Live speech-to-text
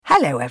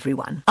Hello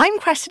everyone, I'm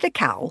Cressida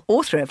Cowell,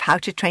 author of How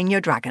to Train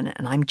Your Dragon,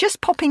 and I'm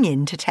just popping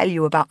in to tell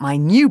you about my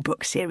new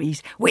book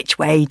series, Which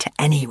Way to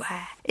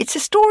Anywhere. It's a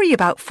story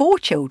about 4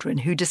 children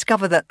who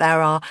discover that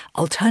there are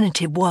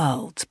alternative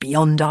worlds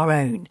beyond our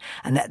own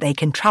and that they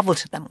can travel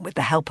to them with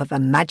the help of a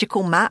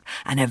magical map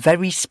and a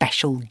very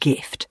special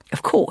gift.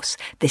 Of course,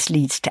 this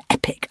leads to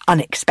epic,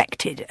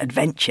 unexpected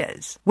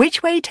adventures.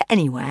 Which Way to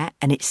Anywhere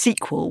and its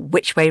sequel,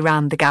 Which Way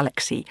Round the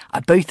Galaxy, are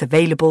both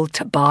available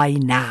to buy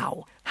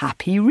now.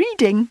 Happy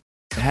reading!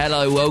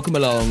 Hello, welcome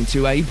along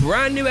to a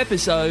brand new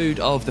episode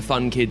of the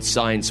Fun Kids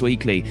Science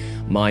Weekly.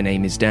 My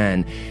name is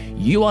Dan.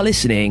 You are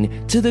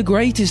listening to the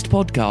greatest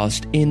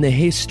podcast in the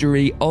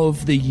history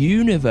of the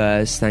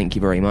universe. Thank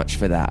you very much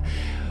for that.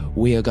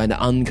 We are going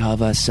to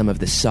uncover some of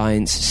the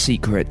science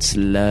secrets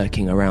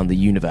lurking around the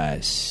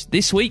universe.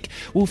 This week,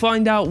 we'll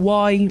find out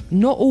why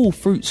not all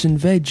fruits and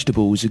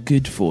vegetables are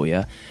good for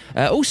you.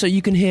 Also,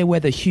 you can hear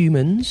whether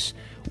humans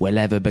will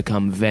ever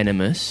become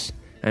venomous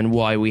and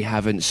why we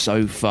haven't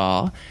so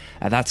far.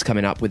 That's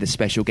coming up with a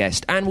special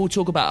guest. And we'll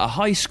talk about a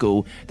high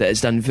school that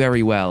has done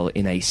very well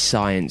in a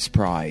science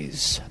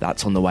prize.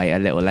 That's on the way a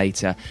little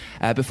later.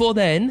 Before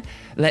then,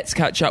 let's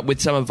catch up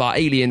with some of our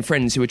alien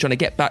friends who are trying to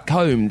get back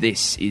home.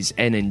 This is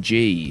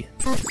N&G.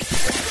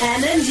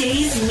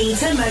 N&G's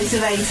Meter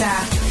Motivator.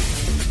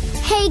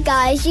 Hey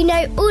guys, you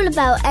know all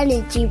about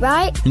energy,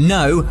 right?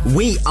 No,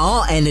 we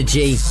are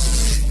energy.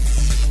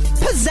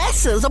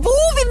 Possessors of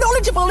all the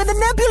knowledgeable in the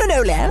nebula,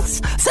 no less.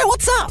 So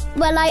what's up?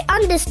 Well, I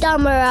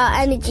understand where our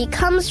energy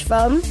comes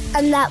from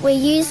and that we're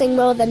using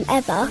more than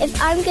ever. If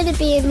I'm going to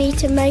be a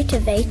meter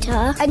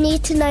motivator, I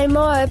need to know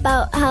more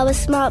about how a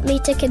smart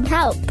meter can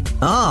help.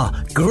 Ah,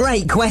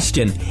 great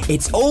question.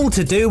 It's all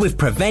to do with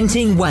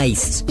preventing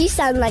waste. You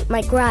sound like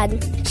my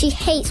gran. She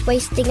hates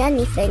wasting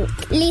anything,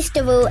 least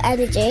of all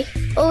energy.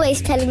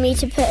 Always telling me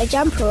to put a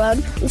jumper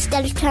on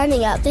instead of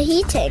turning up the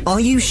heating.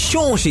 Are you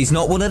sure she's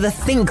not one of the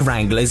think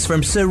wranglers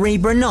from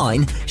Cerebra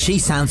 9? She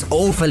sounds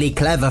awfully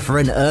clever for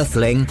an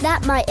earthling.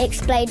 That might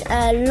explain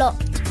a lot.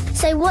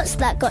 So what's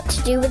that got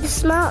to do with a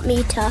smart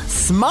meter?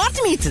 Smart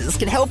meters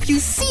can help you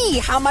see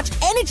how much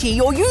energy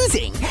you're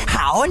using,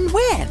 how and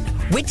when,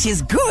 which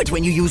is good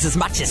when you use as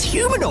much as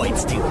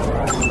humanoids do.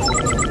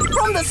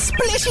 From the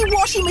splishy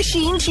washing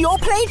machine to your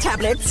play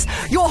tablets,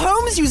 your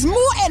homes use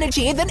more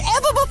energy than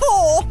ever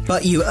before.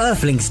 But you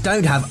earthlings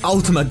don't have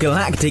ultimate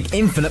galactic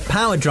infinite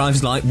power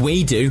drives like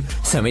we do,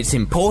 so it's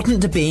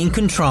important to be in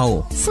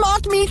control.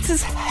 Smart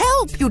meters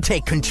help you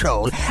take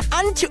control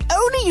and to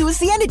only use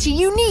the energy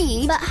you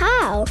need. But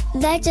how?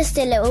 They're just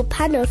a little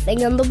panel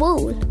thing on the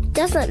wall.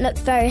 Doesn't look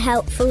very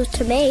helpful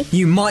to me.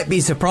 You might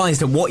be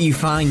surprised at what you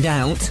find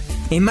out.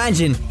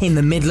 Imagine, in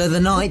the middle of the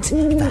night,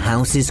 the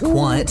house is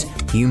quiet.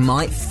 You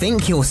might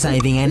think you're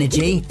saving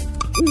energy.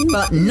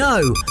 But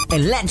no,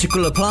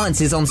 electrical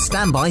appliances on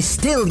standby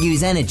still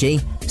use energy.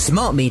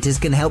 Smart meters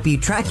can help you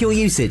track your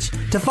usage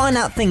to find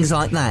out things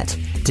like that,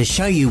 to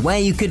show you where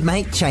you could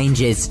make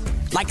changes.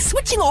 Like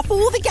switching off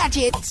all the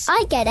gadgets.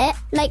 I get it.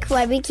 Like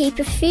when we keep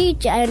a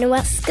food journal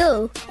at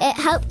school. It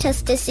helped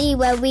us to see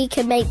where we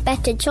can make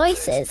better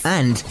choices.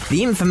 And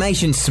the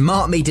information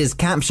smart meters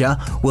capture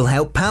will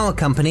help power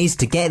companies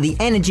to get the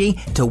energy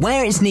to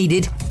where it's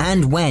needed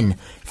and when.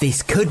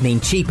 This could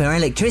mean cheaper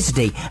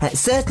electricity at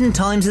certain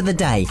times of the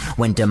day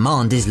when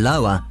demand is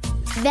lower.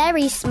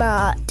 Very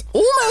smart.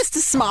 Almost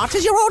as smart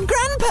as your old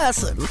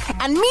grandperson.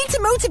 And meter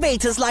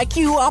motivators like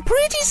you are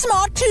pretty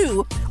smart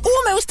too.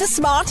 Almost as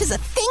smart as a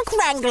think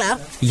wrangler.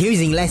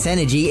 Using less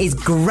energy is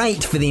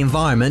great for the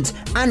environment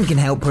and can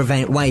help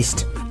prevent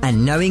waste.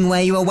 And knowing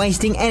where you are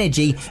wasting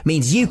energy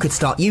means you could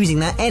start using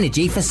that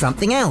energy for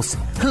something else,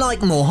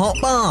 like more hot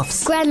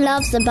baths. Gran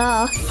loves a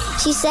bath.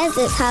 She says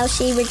it's how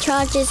she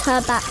recharges her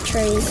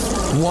batteries.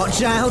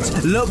 Watch out!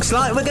 Looks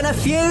like we're gonna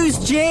fuse,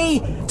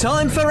 G!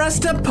 Time for us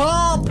to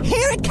pop!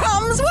 Here it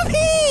comes,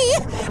 whoopee!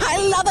 I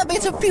love a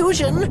bit of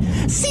fusion.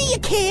 See you,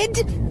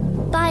 kid.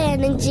 Bye,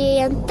 Energy,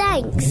 and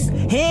thanks.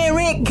 Here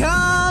it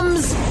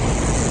comes!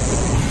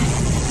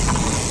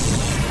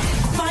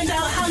 Find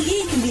out how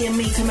you can be a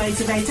meter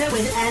motivator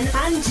with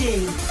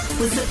N&G.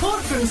 With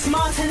support from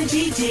Smart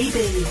Energy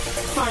GB.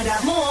 Find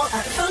out more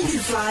at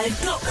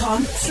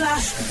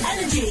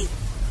funkidslive.com/energy.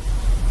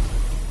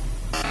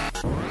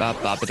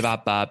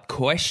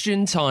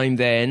 Question time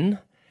then.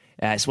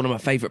 It's one of my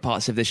favourite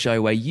parts of the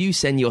show where you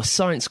send your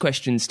science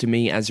questions to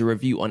me as a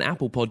review on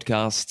Apple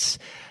Podcasts.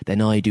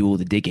 Then I do all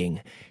the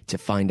digging to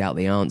find out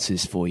the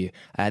answers for you.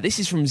 This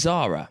is from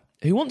Zara,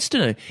 who wants to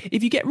know,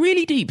 if you get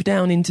really deep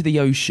down into the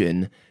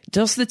ocean,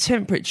 does the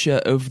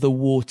temperature of the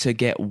water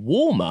get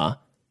warmer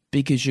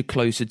because you're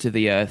closer to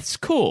the Earth's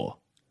core?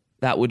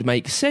 That would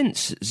make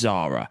sense,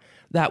 Zara.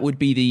 That would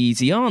be the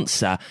easy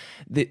answer.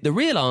 The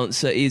real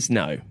answer is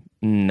no.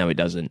 No, it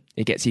doesn't.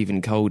 It gets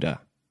even colder.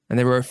 And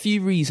there are a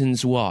few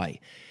reasons why.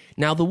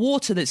 Now, the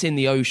water that's in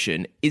the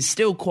ocean is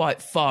still quite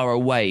far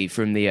away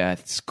from the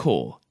Earth's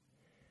core.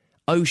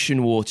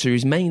 Ocean water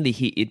is mainly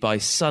heated by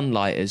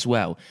sunlight as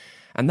well,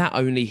 and that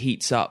only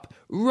heats up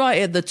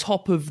right at the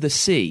top of the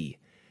sea.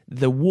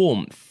 The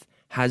warmth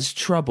has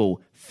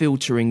trouble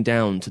filtering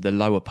down to the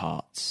lower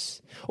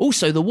parts.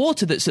 Also, the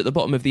water that's at the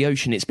bottom of the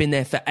ocean, it's been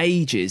there for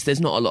ages. There's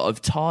not a lot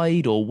of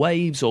tide or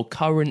waves or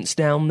currents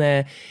down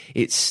there.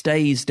 It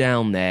stays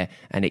down there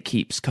and it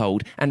keeps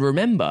cold. And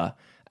remember,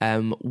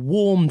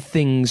 warm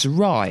things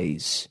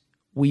rise.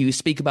 We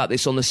speak about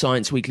this on the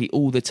Science Weekly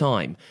all the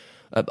time.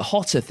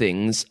 Hotter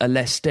things are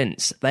less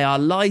dense. They are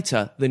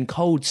lighter than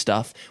cold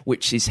stuff,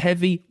 which is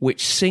heavy,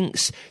 which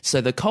sinks.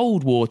 So the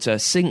cold water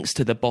sinks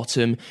to the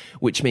bottom,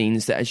 which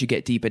means that as you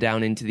get deeper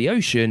down into the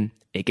ocean,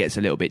 it gets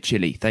a little bit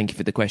chilly. Thank you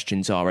for the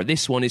question, Zara.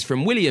 This one is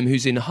from William,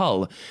 who's in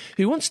Hull,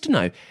 who wants to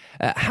know,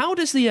 how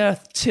does the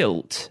Earth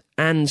tilt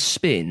and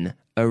spin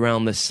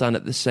around the sun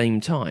at the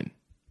same time?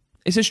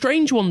 It's a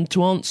strange one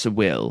to answer,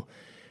 Will.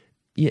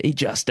 Yeah, it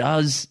just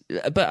does.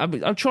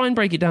 But I'll try and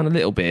break it down a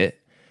little bit.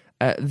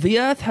 The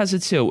Earth has a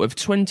tilt of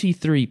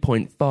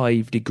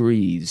 23.5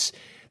 degrees.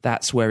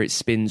 That's where it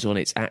spins on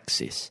its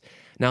axis.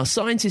 Now,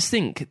 scientists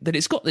think that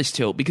it's got this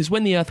tilt because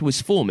when the Earth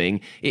was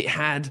forming, it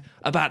had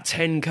about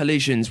 10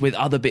 collisions with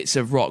other bits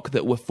of rock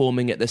that were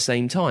forming at the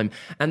same time.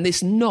 And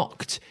this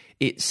knocked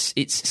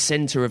its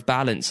centre of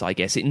balance, I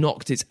guess. It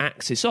knocked its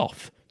axis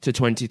off to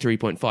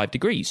 23.5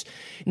 degrees.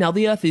 Now,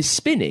 the Earth is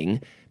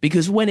spinning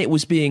because when it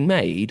was being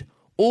made,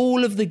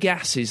 all of the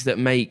gases that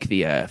make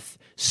the Earth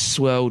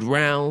swirled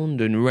round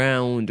and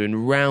round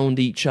and round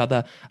each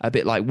other, a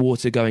bit like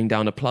water going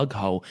down a plug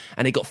hole.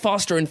 And it got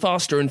faster and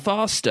faster and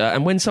faster.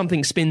 And when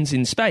something spins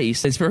in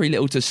space, there's very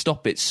little to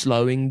stop it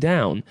slowing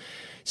down.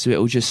 So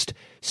it'll just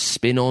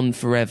spin on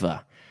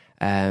forever.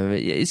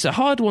 It's a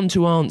hard one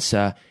to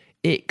answer.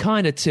 It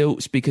kind of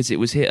tilts because it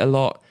was hit a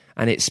lot,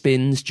 and it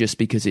spins just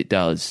because it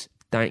does.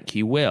 Thank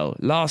you, Will.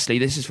 Lastly,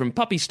 this is from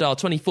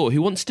PuppyStar24,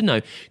 who wants to know,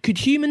 could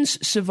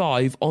humans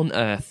survive on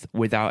Earth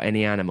without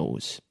any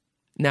animals?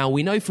 Now,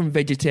 we know from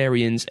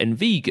vegetarians and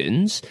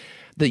vegans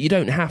that you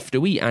don't have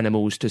to eat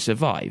animals to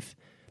survive,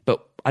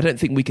 but I don't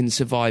think we can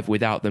survive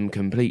without them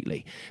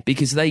completely,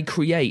 because they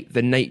create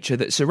the nature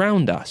that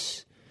surround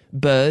us.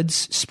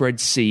 Birds spread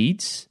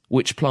seeds,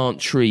 which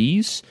plant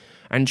trees,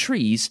 and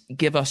trees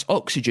give us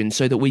oxygen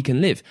so that we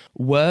can live.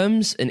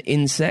 Worms and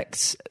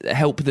insects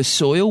help the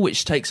soil,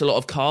 which takes a lot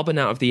of carbon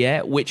out of the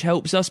air, which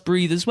helps us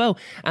breathe as well.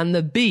 And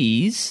the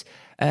bees,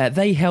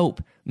 they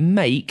help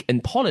make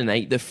and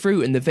pollinate the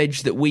fruit and the veg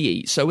that we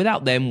eat. So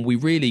without them, we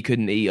really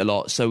couldn't eat a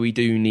lot. So we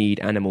do need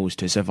animals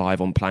to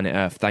survive on planet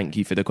Earth. Thank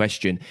you for the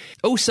question.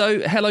 Also,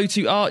 hello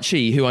to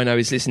Archie, who I know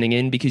is listening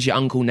in because your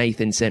Uncle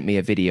Nathan sent me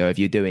a video of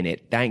you doing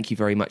it. Thank you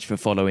very much for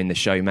following the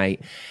show,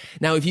 mate.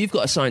 Now, if you've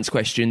got a science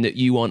question that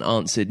you want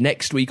answered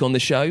next week on the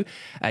show,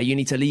 you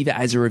need to leave it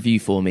as a review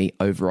for me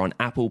over on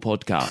Apple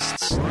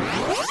Podcasts.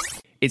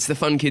 It's the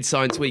Fun Kids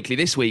Science Weekly.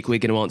 This week, we're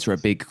going to answer a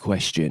big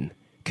question.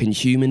 Can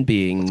human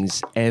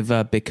beings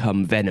ever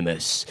become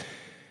venomous?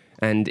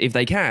 And if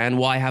they can,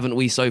 why haven't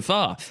we so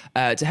far?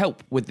 To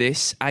help with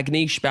this,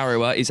 Agnish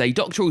Barua is a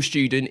doctoral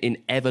student in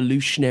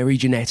evolutionary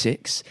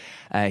genetics.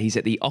 He's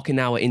at the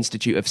Okinawa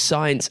Institute of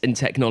Science and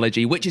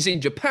Technology, which is in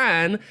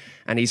Japan,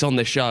 and he's on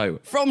the show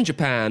from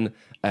Japan.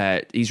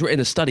 He's written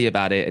a study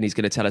about it, and he's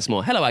going to tell us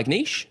more. Hello,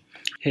 Agnish.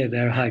 Hey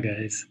there. Hi,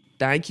 guys.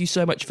 Thank you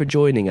so much for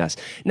joining us.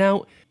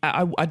 Now,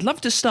 I'd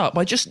love to start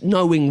by just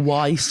knowing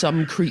why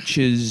some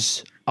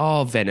creatures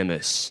are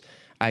venomous,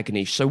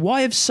 Agnish. So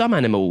why have some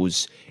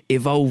animals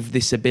evolved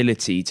this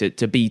ability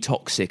to be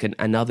toxic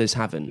and others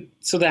haven't?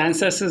 So the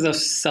ancestors of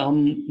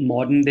some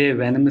modern-day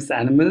venomous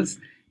animals,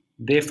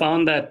 they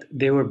found that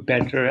they were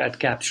better at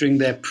capturing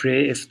their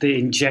prey if they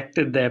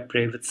injected their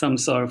prey with some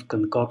sort of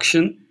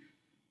concoction.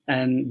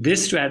 And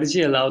this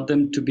strategy allowed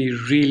them to be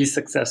really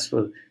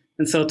successful.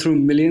 And so through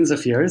millions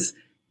of years,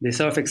 they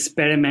sort of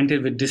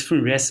experimented with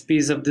different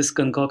recipes of this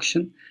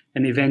concoction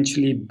and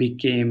eventually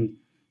became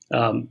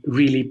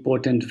really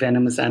potent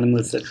venomous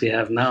animals that we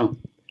have now.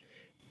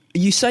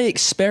 You say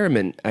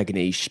experiment,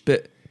 Agnish,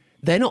 but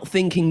they're not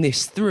thinking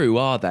this through,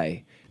 are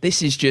they?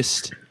 This is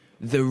just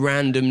the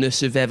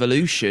randomness of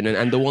evolution,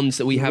 and the ones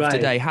that we have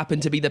today happen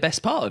to be the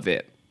best part of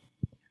it.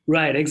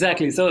 Right,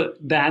 exactly. So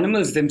the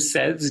animals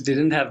themselves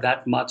didn't have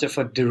that much of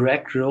a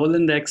direct role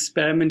in the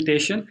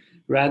experimentation.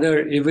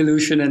 Rather,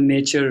 evolution and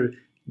nature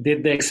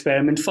did the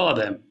experiment for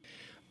them.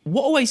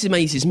 What always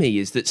amazes me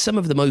is that some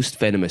of the most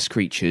venomous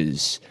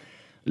creatures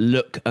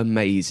look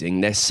amazing.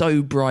 They're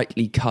so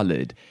brightly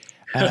coloured.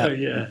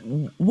 Yeah.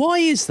 Why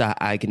is that,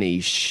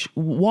 Agnish?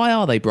 Why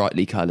are they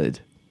brightly coloured?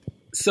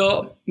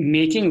 So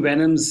making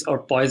venoms or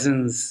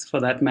poisons, for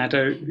that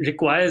matter,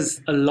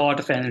 requires a lot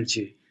of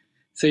energy.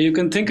 So you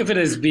can think of it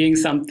as being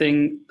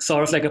something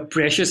sort of like a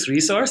precious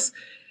resource.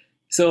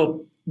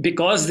 So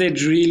because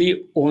they'd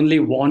really only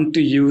want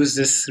to use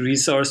this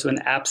resource when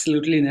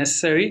absolutely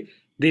necessary,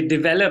 they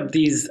develop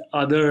these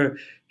other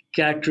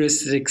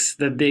characteristics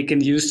that they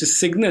can use to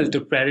signal to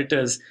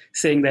predators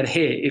saying that,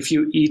 hey, if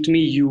you eat me,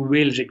 you will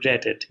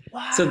regret it.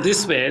 Wow. So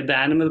this way, the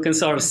animal can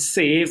sort of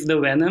save the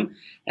venom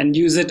and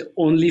use it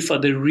only for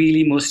the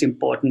really most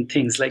important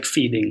things like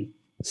feeding.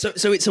 So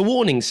it's a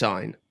warning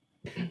sign?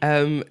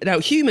 Now,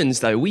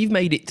 humans, though, we've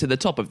made it to the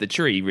top of the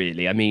tree,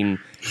 really. I mean,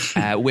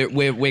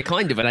 we're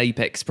kind of an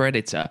apex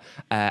predator,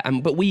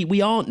 but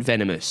we aren't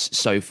venomous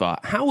so far.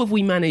 How have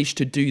we managed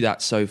to do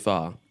that so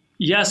far?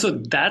 Yeah, so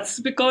that's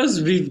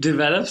because we've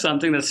developed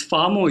something that's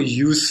far more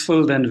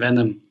useful than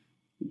venom.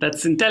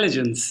 That's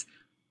intelligence.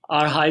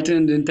 Our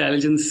heightened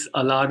intelligence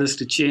allowed us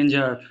to change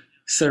our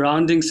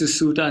surroundings to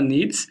suit our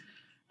needs,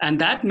 and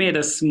that made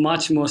us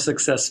much more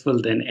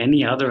successful than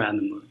any other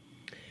animal.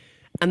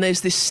 And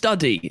there's this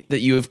study that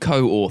you have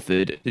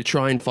co-authored to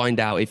try and find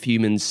out if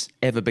humans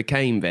ever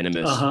became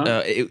venomous.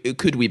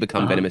 Could we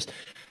become venomous?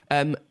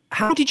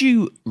 How did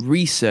you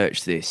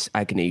research this,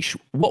 Agnish?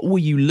 What were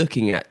you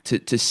looking at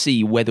to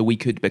see whether we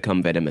could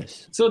become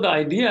venomous? So the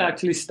idea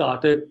actually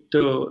started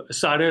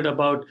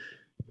about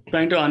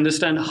trying to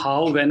understand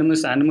how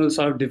venomous animals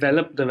sort of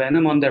develop the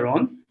venom on their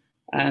own.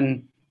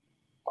 And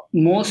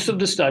most of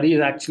the studies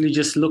actually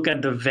just look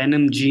at the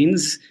venom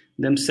genes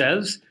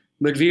themselves.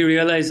 But we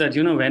realized that,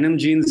 venom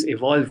genes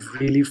evolve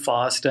really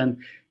fast and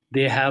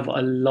they have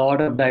a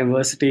lot of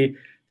diversity.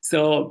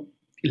 So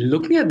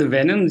looking at the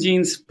venom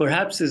genes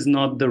perhaps is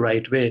not the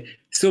right way.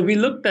 So we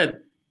looked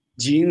at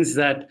genes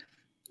that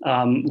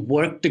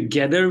work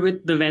together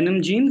with the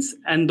venom genes,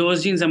 and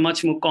those genes are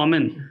much more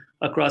common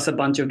across a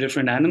bunch of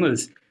different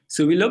animals.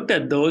 So we looked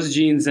at those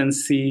genes and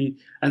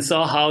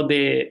saw how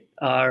they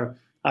are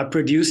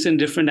produced in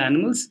different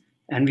animals,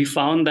 and we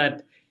found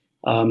that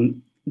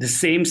the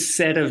same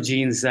set of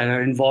genes that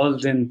are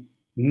involved in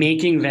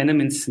making venom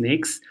in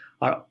snakes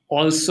are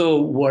also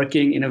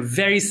working in a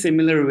very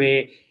similar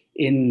way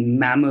in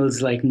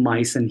mammals like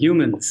mice and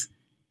humans.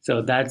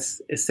 So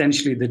that's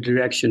essentially the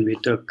direction we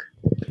took.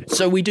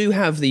 So we do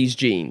have these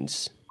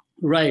genes.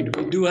 Right,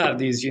 we do have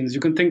these genes. You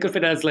can think of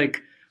it as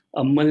like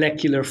a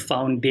molecular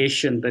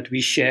foundation that we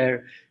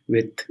share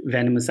with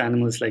venomous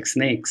animals like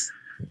snakes.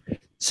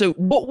 So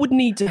what would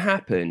need to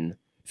happen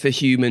for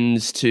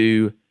humans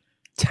to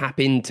tap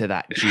into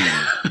that gene?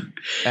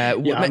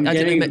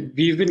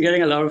 We've been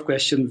getting a lot of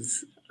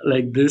questions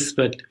like this,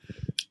 but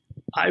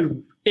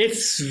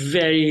it's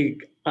very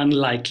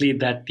unlikely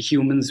that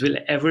humans will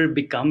ever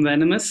become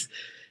venomous,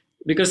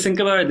 because think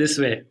about it this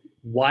way.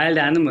 Wild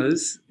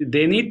animals,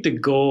 they need to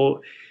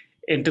go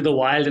into the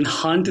wild and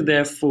hunt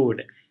their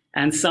food.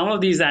 And some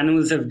of these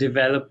animals have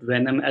developed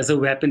venom as a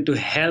weapon to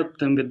help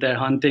them with their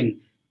hunting.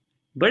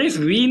 But if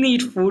we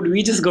need food,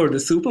 we just go to the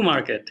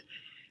supermarket.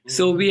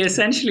 So we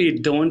essentially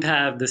don't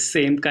have the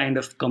same kind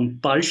of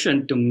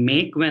compulsion to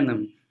make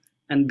venom.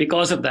 And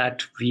because of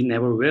that, we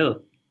never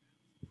will.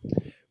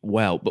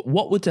 Well, but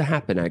what would to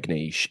happen,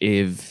 Agnish,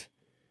 if,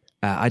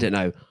 I don't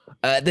know,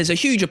 there's a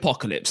huge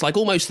apocalypse, like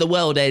almost the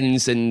world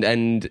ends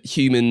and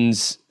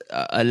humans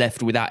are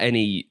left without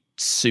any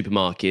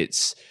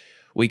supermarkets.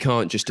 We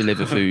can't just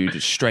deliver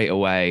food straight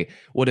away.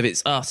 What if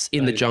it's us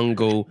in the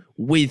jungle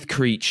with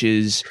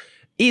creatures?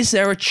 Is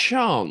there a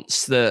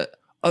chance that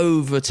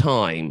over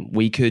time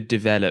we could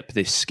develop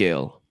this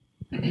skill?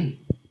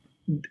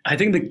 I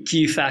think the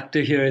key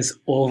factor here is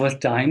over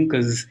time,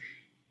 because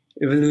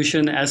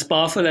evolution, as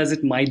powerful as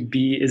it might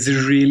be, is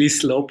a really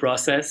slow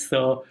process.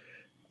 So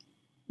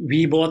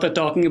we both are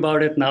talking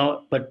about it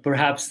now, but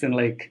perhaps in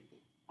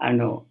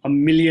a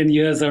million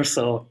years or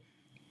so,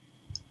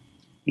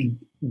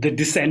 the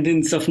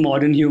descendants of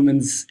modern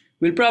humans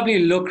will probably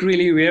look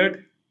really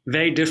weird,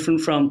 very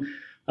different from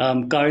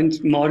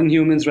current modern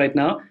humans right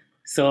now.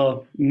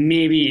 So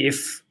maybe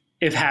if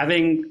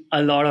having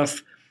a lot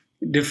of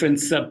different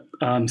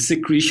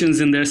secretions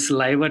in their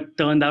saliva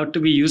turned out to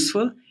be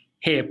useful,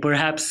 hey,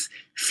 perhaps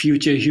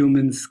future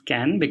humans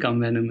can become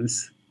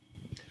venomous.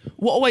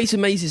 What always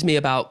amazes me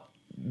about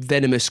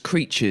venomous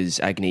creatures,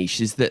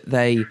 Agnish, is that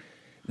the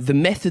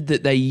method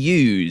that they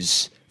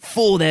use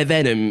for their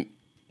venom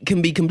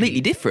can be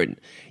completely different.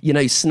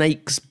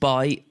 Snakes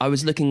bite. I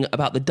was looking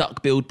about the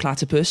duck-billed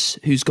platypus,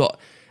 who's got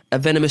a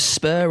venomous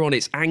spur on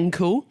its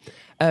ankle.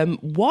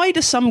 Why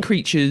do some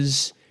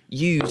creatures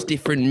use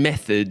different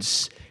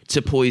methods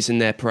to poison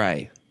their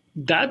prey?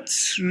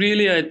 That's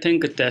really, I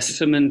think, a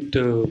testament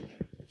to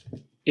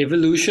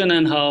evolution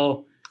and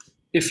how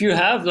if you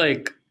have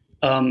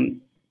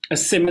a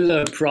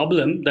similar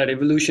problem that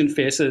evolution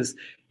faces,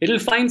 it'll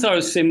find sort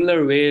of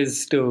similar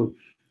ways to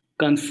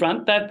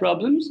confront that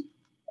problems.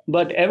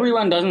 But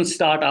everyone doesn't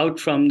start out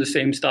from the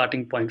same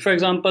starting point. For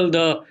example,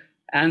 the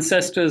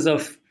ancestors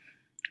of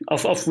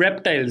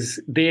reptiles,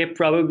 they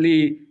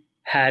probably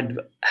had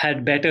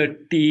better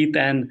teeth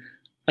and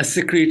a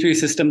secretory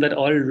system that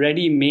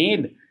already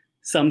made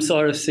some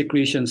sort of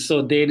secretion.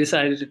 So they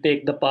decided to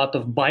take the path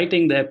of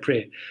biting their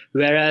prey.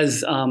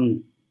 Whereas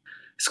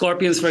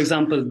scorpions, for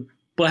example,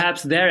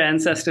 perhaps their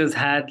ancestors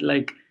had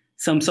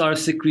some sort of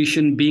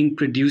secretion being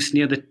produced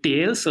near the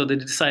tail. So they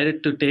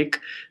decided to take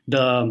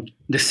the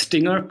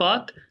stinger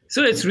path.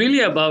 So it's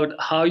really about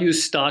how you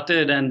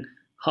started and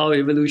how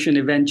evolution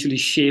eventually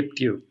shaped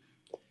you.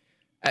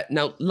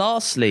 Now,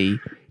 lastly,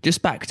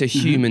 just back to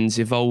humans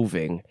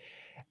evolving.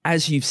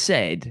 As you've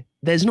said,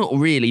 there's not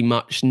really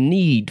much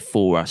need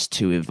for us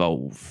to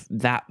evolve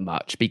that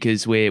much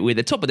because we're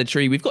the top of the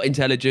tree. We've got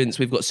intelligence.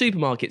 We've got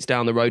supermarkets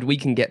down the road. We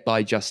can get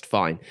by just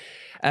fine.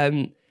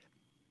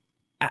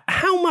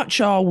 How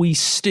much are we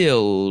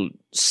still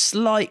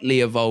slightly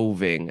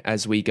evolving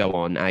as we go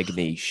on,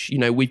 Agnish? You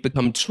know, we've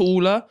become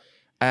taller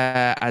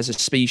as a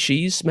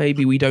species.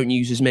 Maybe we don't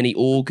use as many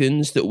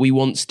organs that we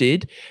once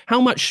did.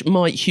 How much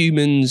might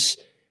humans,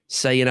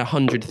 say, in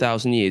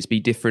 100,000 years be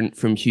different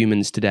from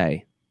humans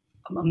today?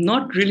 I'm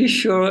not really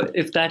sure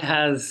if that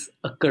has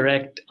a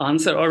correct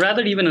answer, or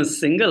rather even a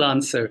single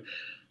answer.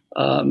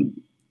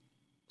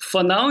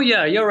 For now,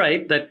 yeah, you're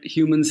right that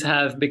humans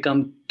have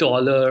become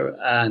taller,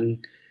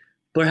 and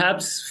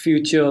perhaps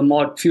future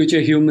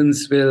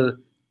humans will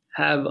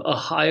have a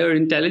higher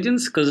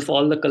intelligence because of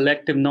all the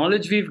collective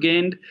knowledge we've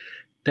gained.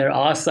 There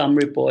are some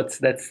reports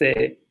that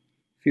say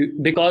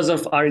because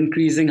of our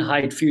increasing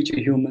height, future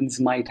humans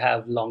might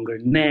have longer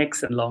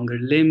necks and longer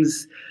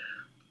limbs.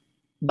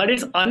 But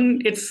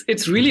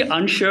it's really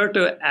unsure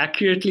to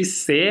accurately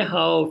say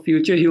how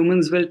future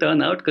humans will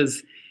turn out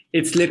because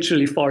it's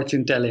literally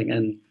fortune telling.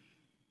 And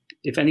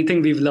if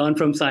anything we've learned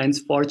from science,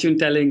 fortune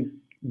telling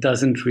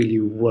doesn't really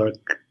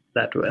work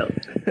that well.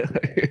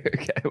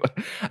 Okay,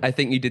 well, I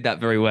think you did that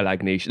very well,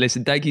 Agnish.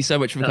 Listen, thank you so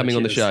much for coming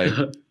on the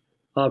show.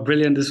 Oh,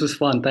 brilliant. This was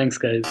fun. Thanks,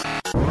 guys.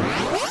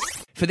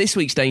 For this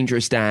week's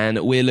Dangerous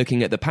Dan, we're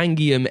looking at the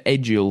Pangium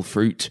edule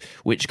fruit,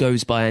 which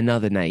goes by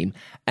another name,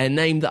 a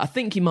name that I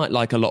think you might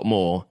like a lot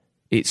more.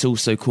 It's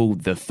also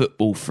called the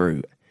football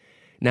fruit.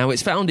 Now,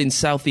 it's found in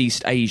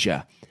Southeast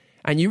Asia,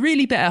 and you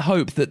really better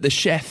hope that the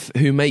chef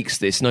who makes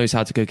this knows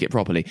how to cook it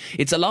properly.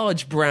 It's a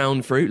large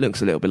brown fruit,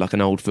 looks a little bit like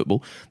an old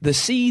football. The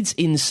seeds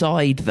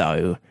inside,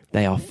 though,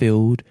 they are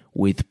filled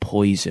with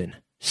poison.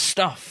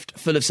 Stuffed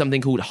full of something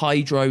called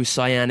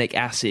hydrocyanic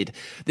acid.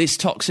 This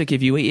toxic,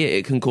 if you eat it,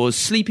 it can cause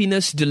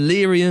sleepiness,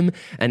 delirium,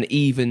 and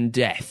even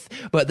death.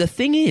 But the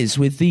thing is,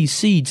 with these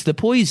seeds, the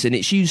poison,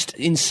 it's used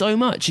in so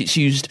much. It's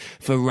used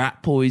for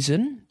rat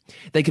poison.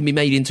 They can be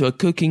made into a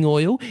cooking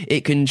oil.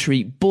 It can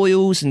treat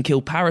boils and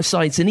kill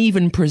parasites and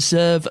even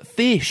preserve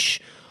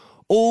fish.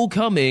 All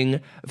coming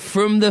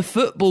from the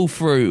football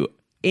fruit.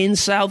 In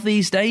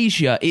Southeast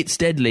Asia, it's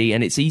deadly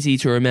and it's easy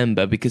to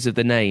remember because of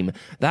the name.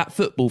 That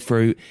football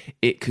fruit,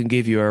 it can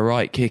give you a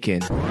right kicking.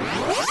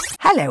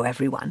 Hello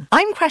everyone,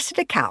 I'm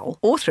Cressida Cowell,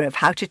 author of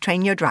How to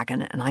Train Your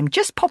Dragon, and I'm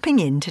just popping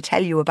in to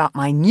tell you about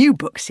my new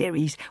book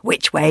series,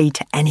 Which Way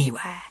to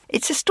Anywhere.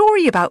 It's a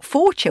story about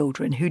 4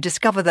 children who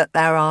discover that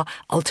there are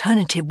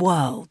alternative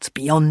worlds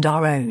beyond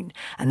our own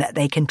and that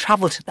they can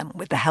travel to them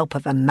with the help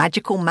of a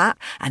magical map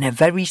and a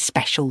very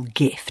special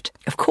gift.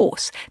 Of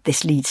course,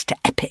 this leads to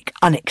epic,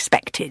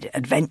 unexpected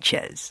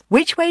adventures.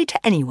 Which Way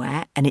to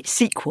Anywhere and its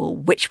sequel,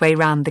 Which Way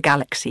Round the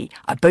Galaxy,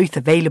 are both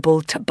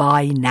available to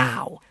buy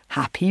now.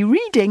 Happy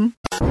reading.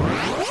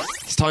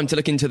 It's time to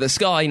look into the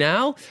sky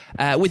now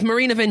with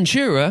Marina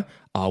Ventura,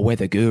 our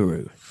weather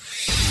guru.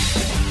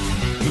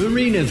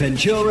 Marina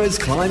Ventura's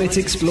Climate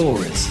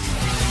Explorers.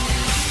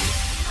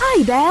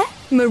 Hi there,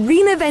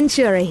 Marina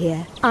Ventura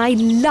here. I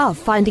love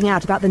finding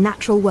out about the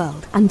natural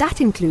world, and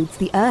that includes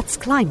the Earth's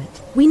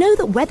climate. We know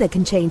that weather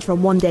can change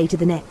from one day to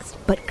the next,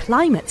 but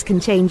climates can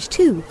change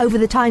too over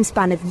the time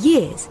span of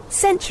years,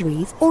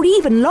 centuries, or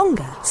even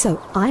longer.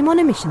 So I'm on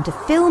a mission to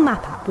fill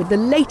MapApp with the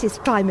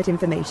latest climate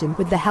information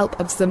with the help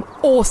of some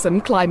awesome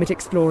climate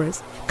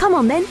explorers. Come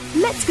on then,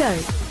 let's go.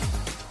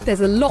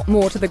 There's a lot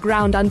more to the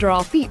ground under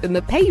our feet than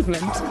the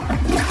pavement.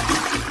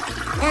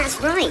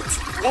 That's right.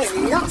 There's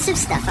lots of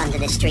stuff under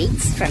the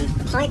streets, from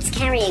pipes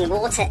carrying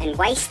water and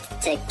waste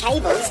to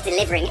cables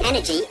delivering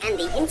energy and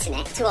the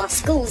internet to our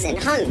schools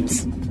and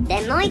homes.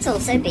 There might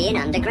also be an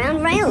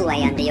underground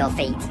railway under your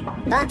feet.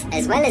 But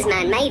as well as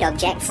man-made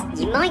objects,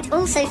 you might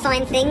also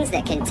find things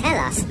that can tell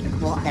us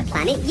what the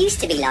planet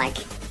used to be like.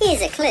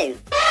 Here's a clue.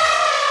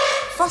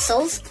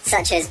 Fossils,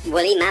 such as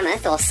woolly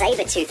mammoth or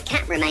saber-toothed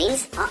cat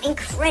remains, are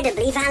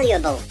incredibly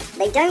valuable.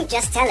 They don't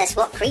just tell us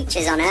what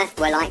creatures on Earth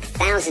were like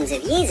thousands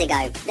of years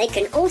ago. They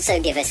can also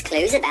give us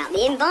clues about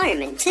the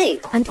environment too.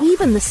 And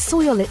even the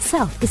soil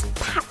itself is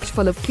packed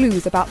full of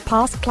clues about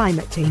past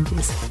climate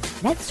changes.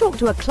 Let's talk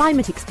to a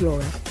climate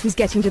explorer who's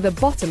getting to the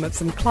bottom of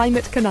some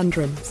climate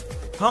conundrums.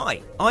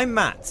 Hi, I'm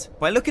Matt.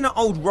 By looking at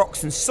old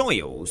rocks and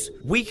soils,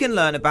 we can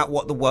learn about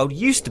what the world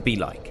used to be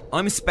like.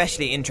 I'm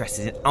especially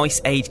interested in Ice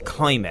Age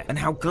climate and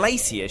how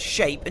glaciers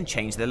shape and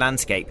change the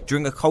landscape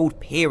during a cold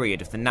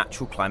period of the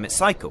natural climate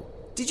cycle.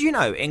 Did you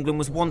know England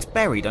was once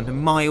buried under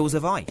miles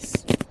of ice?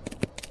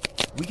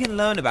 We can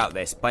learn about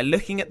this by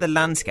looking at the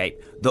landscape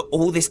that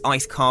all this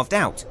ice carved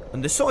out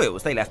and the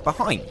soils they left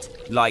behind,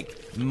 like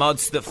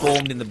muds that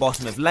formed in the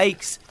bottom of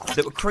lakes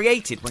that were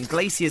created when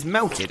glaciers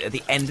melted at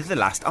the end of the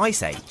last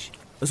ice age.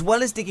 As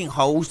well as digging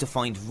holes to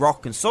find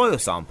rock and soil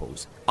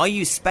samples, I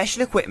use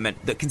special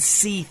equipment that can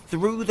see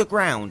through the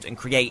ground and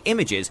create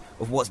images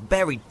of what's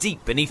buried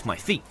deep beneath my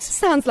feet.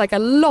 Sounds like a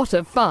lot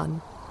of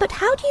fun. But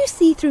how do you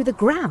see through the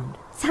ground?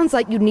 Sounds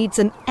like you'd need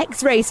some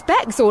X-ray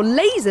specs or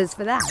lasers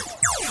for that.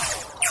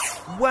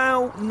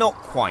 Well, not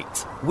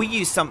quite. We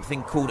use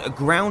something called a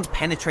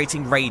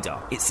ground-penetrating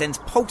radar. It sends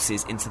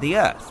pulses into the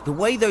Earth. The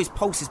way those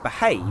pulses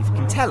behave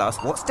can tell us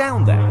what's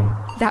down there.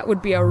 That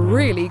would be a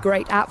really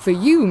great app for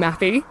you,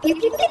 Mappy.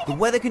 The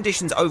weather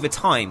conditions over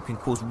time can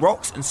cause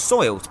rocks and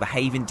soil to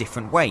behave in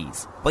different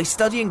ways. By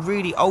studying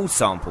really old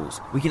samples,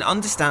 we can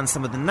understand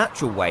some of the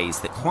natural ways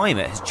that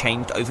climate has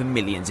changed over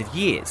millions of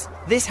years.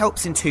 This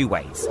helps in two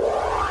ways.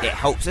 It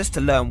helps us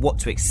to learn what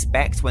to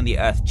expect when the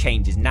Earth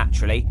changes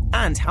naturally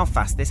and how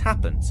fast this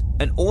happens,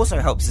 and also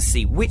helps us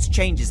see which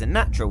changes are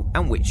natural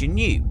and which are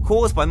new,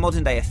 caused by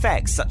modern day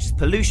effects such as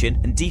pollution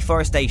and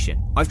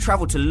deforestation. I've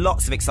travelled to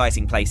lots of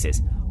exciting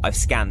places. I've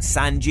scanned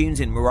sand dunes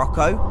in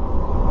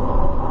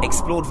Morocco,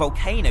 explored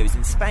volcanoes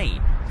in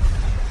Spain,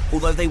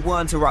 although they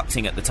weren't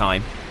erupting at the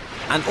time,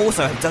 and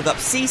also have dug up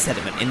sea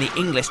sediment in the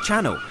English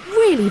Channel.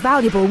 Really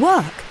valuable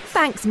work.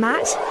 Thanks,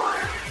 Matt.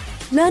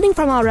 Learning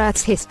from our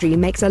Earth's history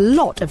makes a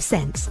lot of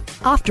sense.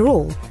 After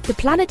all, the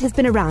planet has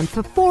been around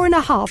for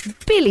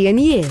 4.5 billion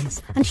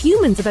years, and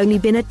humans have only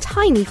been a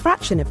tiny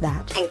fraction of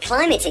that. And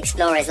climate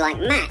explorers like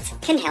Matt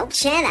can help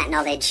share that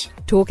knowledge.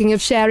 Talking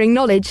of sharing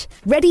knowledge,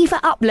 ready for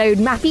upload,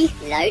 Mappy?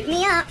 Load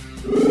me up.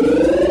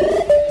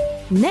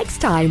 Next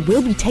time,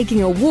 we'll be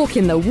taking a walk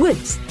in the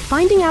woods,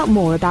 finding out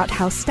more about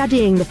how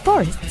studying the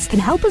forests can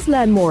help us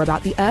learn more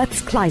about the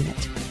Earth's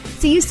climate.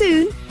 See you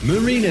soon.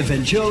 Marina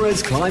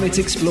Ventura's Climate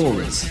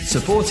Explorers,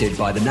 supported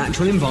by the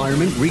Natural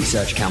Environment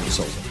Research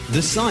Council.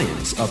 The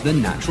science of the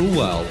natural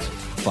world.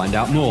 Find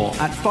out more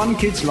at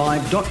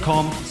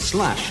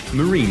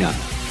funkidslive.com/marina.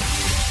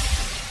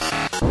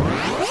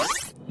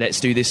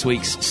 Let's do this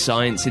week's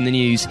Science in the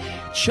News.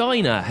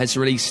 China has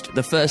released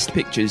the first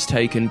pictures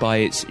taken by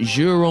its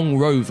Zhurong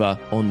rover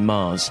on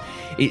Mars.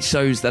 It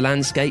shows the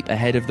landscape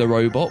ahead of the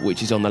robot,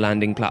 which is on the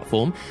landing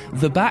platform.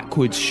 The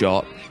backwards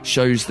shot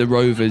shows the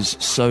rover's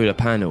solar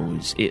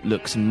panels. It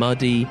looks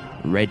muddy,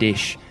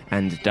 reddish,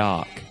 and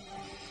dark.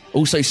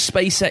 Also,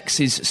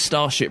 SpaceX's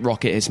Starship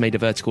rocket has made a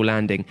vertical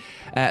landing.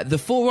 The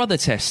 4 other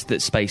tests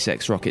that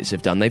SpaceX rockets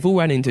have done, they've all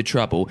ran into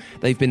trouble.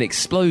 They've been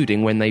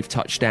exploding when they've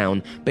touched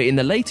down. But in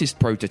the latest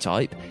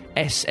prototype,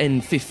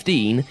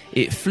 SN15,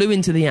 it flew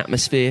into the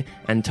atmosphere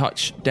and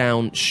touched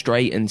down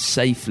straight and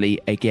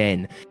safely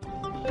again.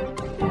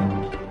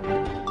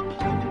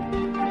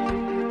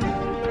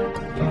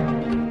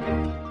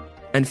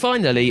 And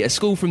finally, a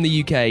school from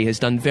the UK has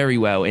done very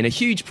well in a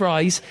huge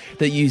prize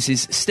that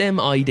uses STEM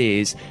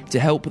ideas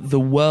to help the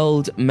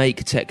world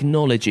make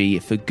technology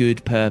for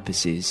good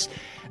purposes.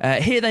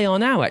 Here they are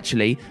now,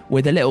 actually,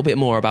 with a little bit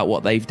more about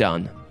what they've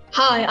done.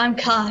 Hi, I'm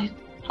Kai.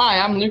 Hi,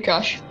 I'm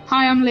Lukash.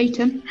 Hi, I'm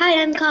Leighton. Hi,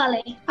 I'm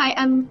Carly. Hi,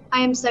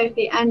 I am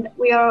Sophie, and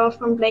we are all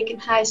from Blaken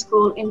High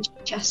School in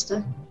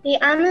Chester. The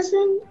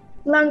Amazon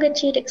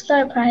Longitude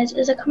Explorer Prize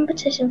is a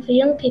competition for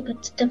young people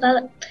to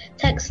develop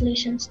tech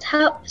solutions to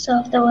help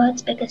solve the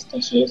world's biggest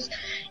issues,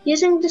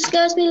 using the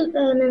skills we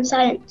learn in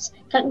science,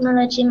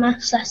 technology,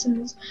 maths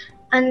lessons,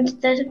 and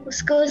the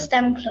school's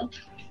STEM club.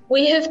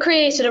 We have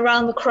created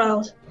Around the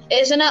Crowd.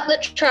 It is an app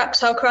that tracks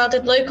how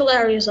crowded local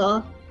areas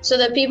are, so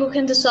that people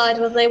can decide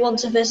whether they want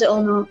to visit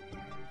or not.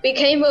 We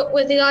came up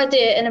with the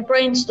idea in a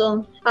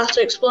brainstorm after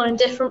exploring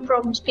different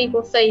problems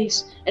people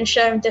face and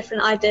sharing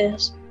different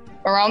ideas.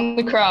 Around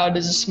the Crowd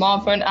is a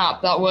smartphone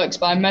app that works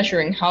by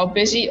measuring how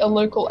busy a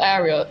local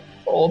area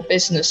or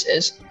business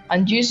is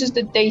and uses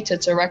the data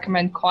to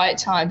recommend quiet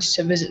times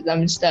to visit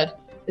them instead.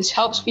 This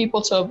helps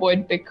people to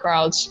avoid big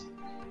crowds.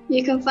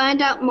 You can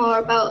find out more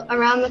about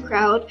Around the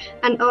Crowd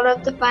and all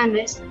of the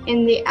finalists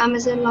in the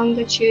Amazon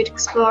Longitude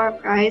Explorer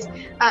Prize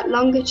at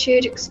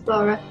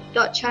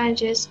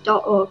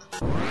longitudeexplorer.challenges.org.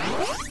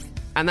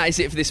 And that is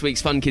it for this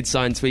week's Fun Kids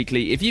Science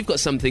Weekly. If you've got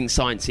something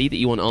sciencey that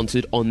you want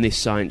answered on this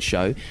science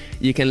show,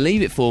 you can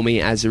leave it for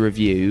me as a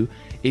review.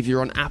 If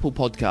you're on Apple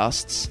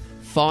Podcasts,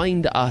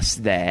 find us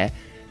there.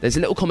 There's a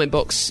little comment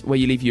box where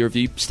you leave your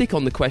review. Stick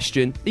on the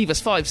question, leave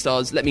us 5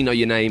 stars, let me know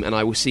your name, and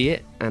I will see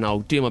it, and I'll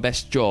do my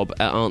best job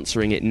at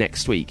answering it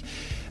next week.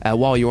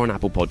 While you're on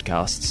Apple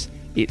Podcasts,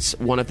 it's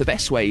one of the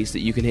best ways that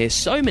you can hear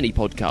so many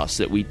podcasts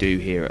that we do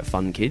here at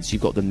Fun Kids.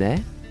 You've got them there.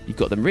 You've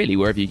got them really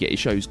wherever you get your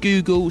shows.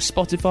 Google,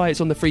 Spotify,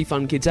 it's on the free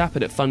Fun Kids app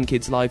and at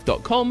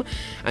funkidslive.com.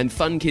 And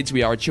Fun Kids,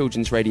 we are a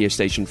children's radio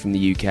station from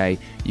the UK.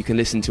 You can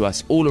listen to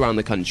us all around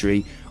the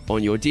country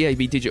on your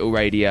DAB digital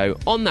radio,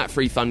 on that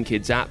free Fun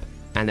Kids app,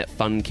 and at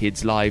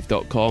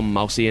funkidslive.com.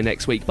 I'll see you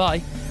next week.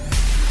 Bye.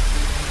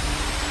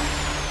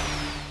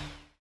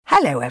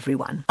 Hello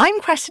everyone,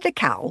 I'm Cressida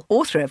Cowell,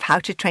 author of How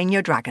to Train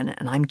Your Dragon,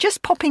 and I'm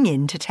just popping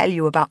in to tell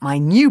you about my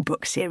new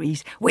book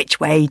series, Which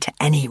Way to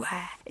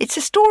Anywhere. It's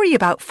a story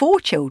about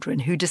 4 children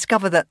who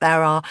discover that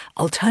there are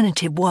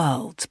alternative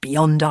worlds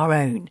beyond our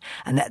own,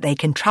 and that they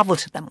can travel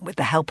to them with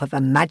the help of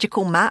a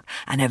magical map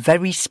and a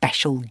very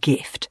special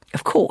gift.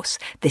 Of course,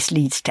 this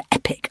leads to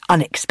epic,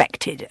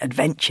 unexpected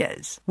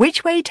adventures.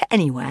 Which Way to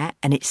Anywhere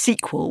and its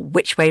sequel,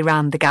 Which Way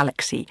Round the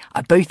Galaxy,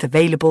 are both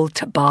available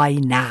to buy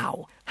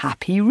now.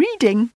 Happy reading!